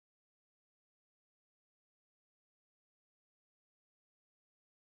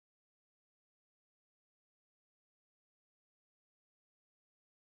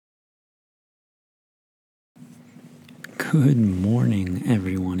Good morning,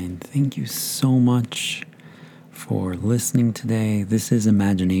 everyone, and thank you so much for listening today. This is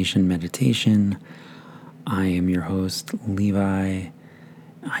Imagination Meditation. I am your host, Levi.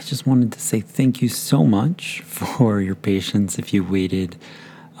 I just wanted to say thank you so much for your patience if you waited.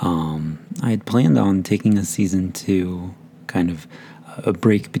 I had planned on taking a season 2, kind of a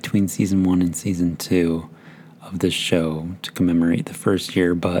break between season 1 and season 2 of this show to commemorate the first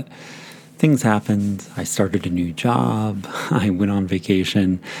year, but things happened. I started a new job, I went on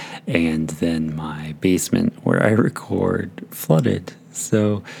vacation, and then my basement where I record flooded.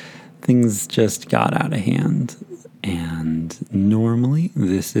 So things just got out of hand. And normally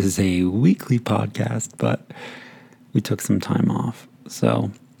this is a weekly podcast, but we took some time off. So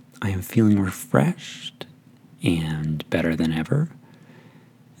I am feeling refreshed and better than ever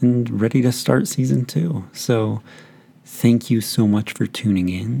and ready to start season 2. So thank you so much for tuning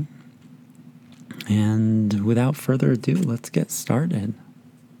in. And without further ado, let's get started.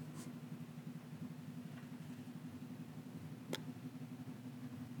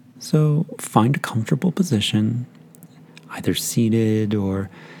 So find a comfortable position, either seated or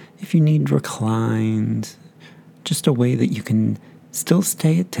if you need reclined, just a way that you can still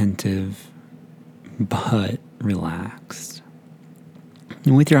stay attentive but relaxed.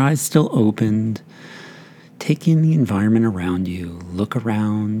 And with your eyes still opened, take in the environment around you, look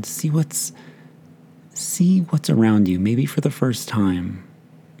around, see what's around you, maybe for the first time.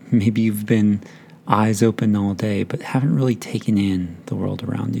 Maybe you've been eyes open all day, but haven't really taken in the world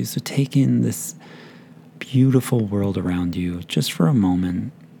around you. So take in this beautiful world around you just for a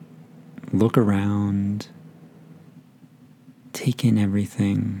moment. Look around. Take in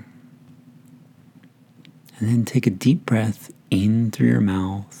everything. And then take a deep breath in through your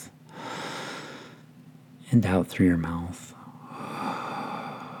mouth and out through your mouth.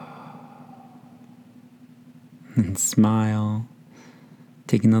 And smile.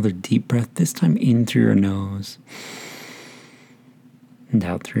 Take another deep breath, this time in through your nose and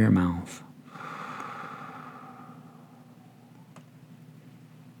out through your mouth.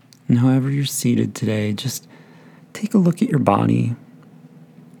 And however you're seated today, just take a look at your body.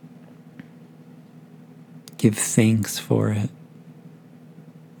 Give thanks for it.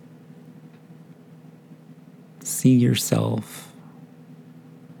 See yourself.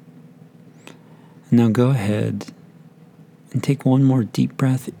 Now go ahead and take one more deep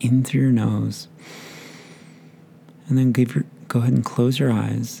breath in through your nose. And then go ahead and close your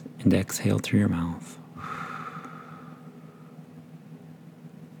eyes and exhale through your mouth.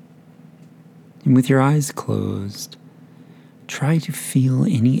 And with your eyes closed, try to feel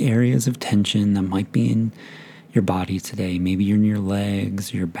any areas of tension that might be in your body today. Maybe you're in your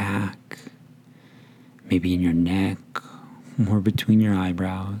legs, your back, maybe in your neck, or between your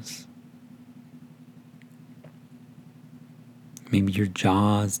eyebrows. Maybe your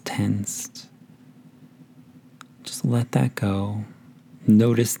jaw's tensed. Just let that go.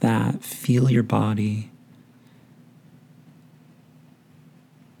 Notice that. Feel your body.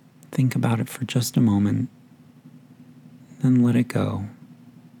 Think about it for just a moment. Then let it go.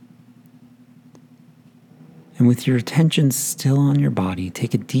 And with your attention still on your body,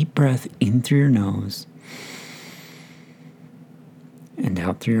 take a deep breath in through your nose and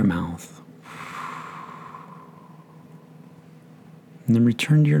out through your mouth. And then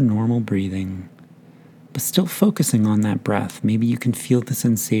return to your normal breathing, but still focusing on that breath. Maybe you can feel the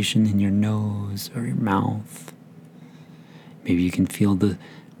sensation in your nose or your mouth. Maybe you can feel the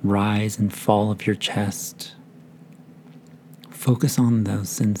rise and fall of your chest. Focus on those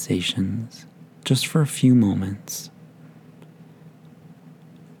sensations just for a few moments.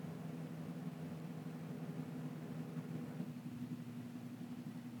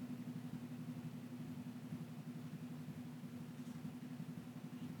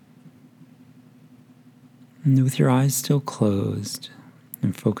 And with your eyes still closed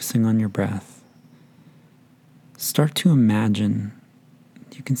and focusing on your breath, start to imagine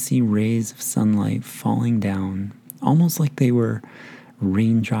you can see rays of sunlight falling down, almost like they were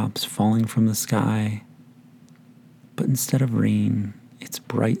raindrops falling from the sky. But instead of rain, it's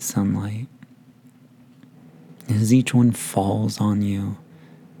bright sunlight. As each one falls on you,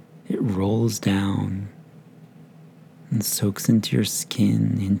 it rolls down and soaks into your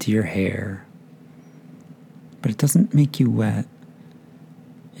skin, into your hair. But it doesn't make you wet.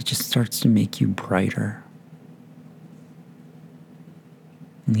 It just starts to make you brighter.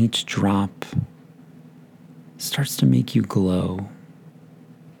 And each drop starts to make you glow.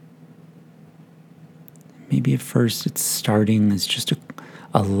 Maybe at first it's starting as just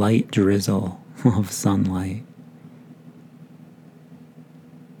a light drizzle of sunlight.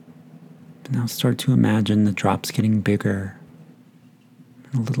 Now start to imagine the drops getting bigger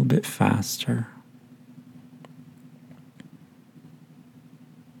and a little bit faster.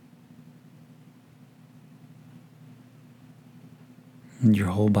 And your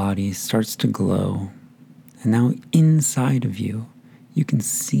whole body starts to glow. And now inside of you, you can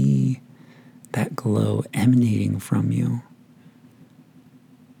see that glow emanating from you.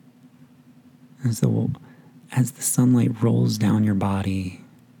 As the sunlight rolls down your body,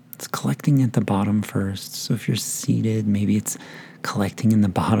 it's collecting at the bottom first. So if you're seated, maybe it's collecting in the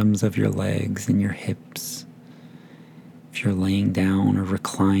bottoms of your legs and your hips. If you're laying down or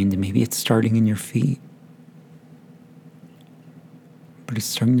reclined, maybe it's starting in your feet. But it's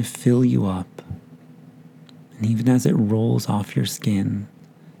starting to fill you up. And even as it rolls off your skin,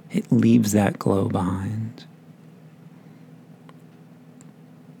 it leaves that glow behind.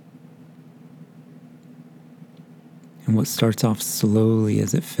 And what starts off slowly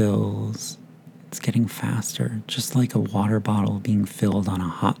as it fills, it's getting faster, just like a water bottle being filled on a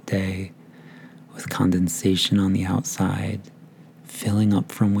hot day with condensation on the outside, filling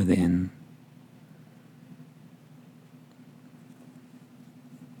up from within.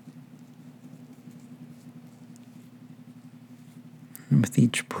 And with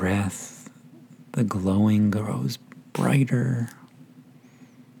each breath, the glowing grows brighter,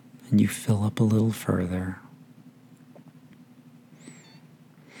 and you fill up a little further.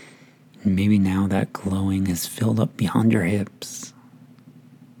 And maybe now that glowing is filled up beyond your hips.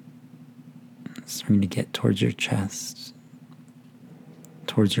 It's starting to get towards your chest,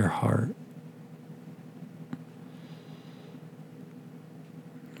 towards your heart,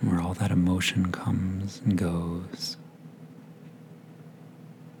 where all that emotion comes and goes.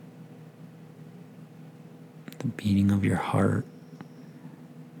 The beating of your heart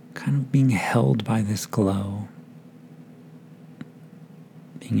kind of being held by this glow,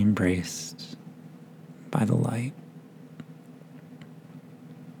 being embraced by the light.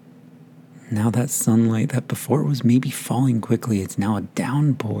 Now that sunlight that before was maybe falling quickly, it's now a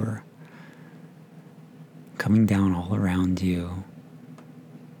downpour coming down all around you,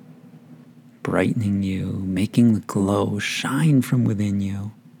 brightening you, making the glow shine from within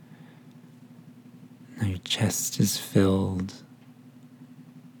you. Now your chest is filled,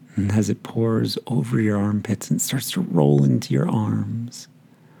 and as it pours over your armpits and starts to roll into your arms,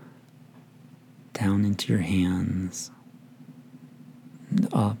 down into your hands,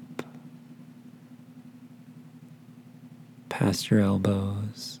 and up, past your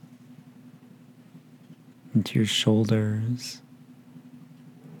elbows, into your shoulders.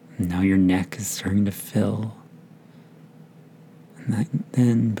 And now your neck is starting to fill. And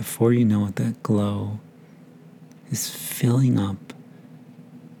then, before you know it, that glow is filling up,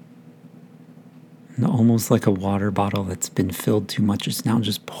 and almost like a water bottle that's been filled too much is now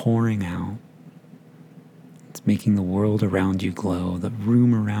just pouring out. It's making the world around you glow. The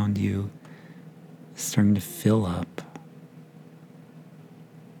room around you is starting to fill up.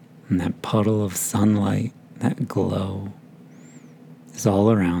 And that puddle of sunlight, that glow, is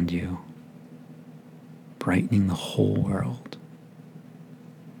all around you, brightening the whole world.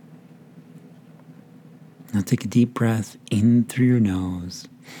 Now take a deep breath in through your nose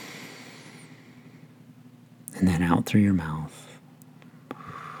and then out through your mouth.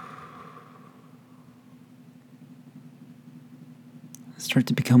 Start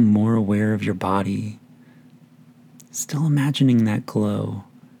to become more aware of your body, still imagining that glow.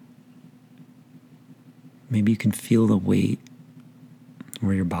 Maybe you can feel the weight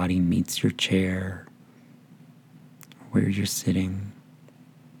where your body meets your chair, where you're sitting.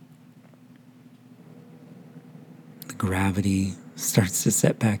 The gravity starts to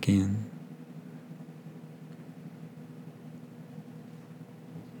set back in.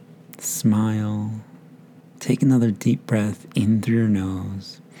 Smile. Take another deep breath in through your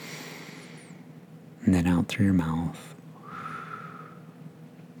nose and then out through your mouth.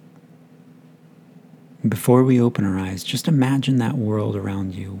 Before we open our eyes, just imagine that world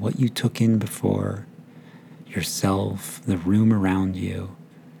around you, what you took in before, yourself, the room around you.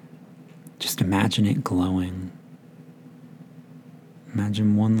 Just imagine it glowing.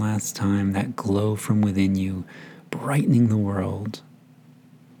 Imagine one last time that glow from within you, brightening the world.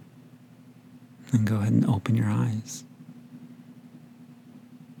 And go ahead and open your eyes.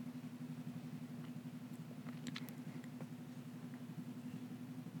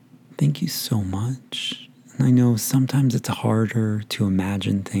 Thank you so much. And I know sometimes it's harder to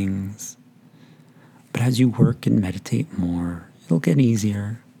imagine things, but as you work and meditate more, it'll get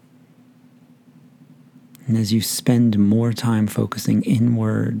easier. And as you spend more time focusing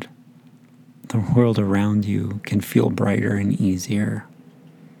inward, the world around you can feel brighter and easier.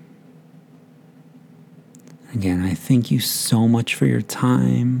 Again, I thank you so much for your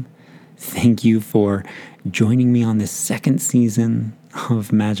time. Thank you for joining me on this second season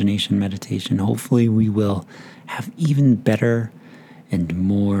of Imagination Meditation. Hopefully, we will have even better and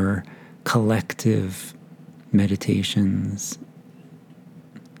more collective meditations.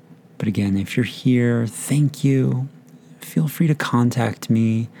 But again, if you're here, thank you. Feel free to contact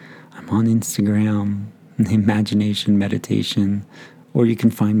me. I'm on Instagram, Imagination Meditation, or you can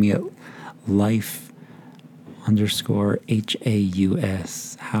find me at life_HAUS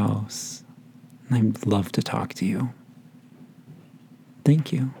house. I'd love to talk to you.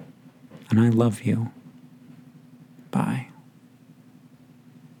 Thank you. And I love you. Bye.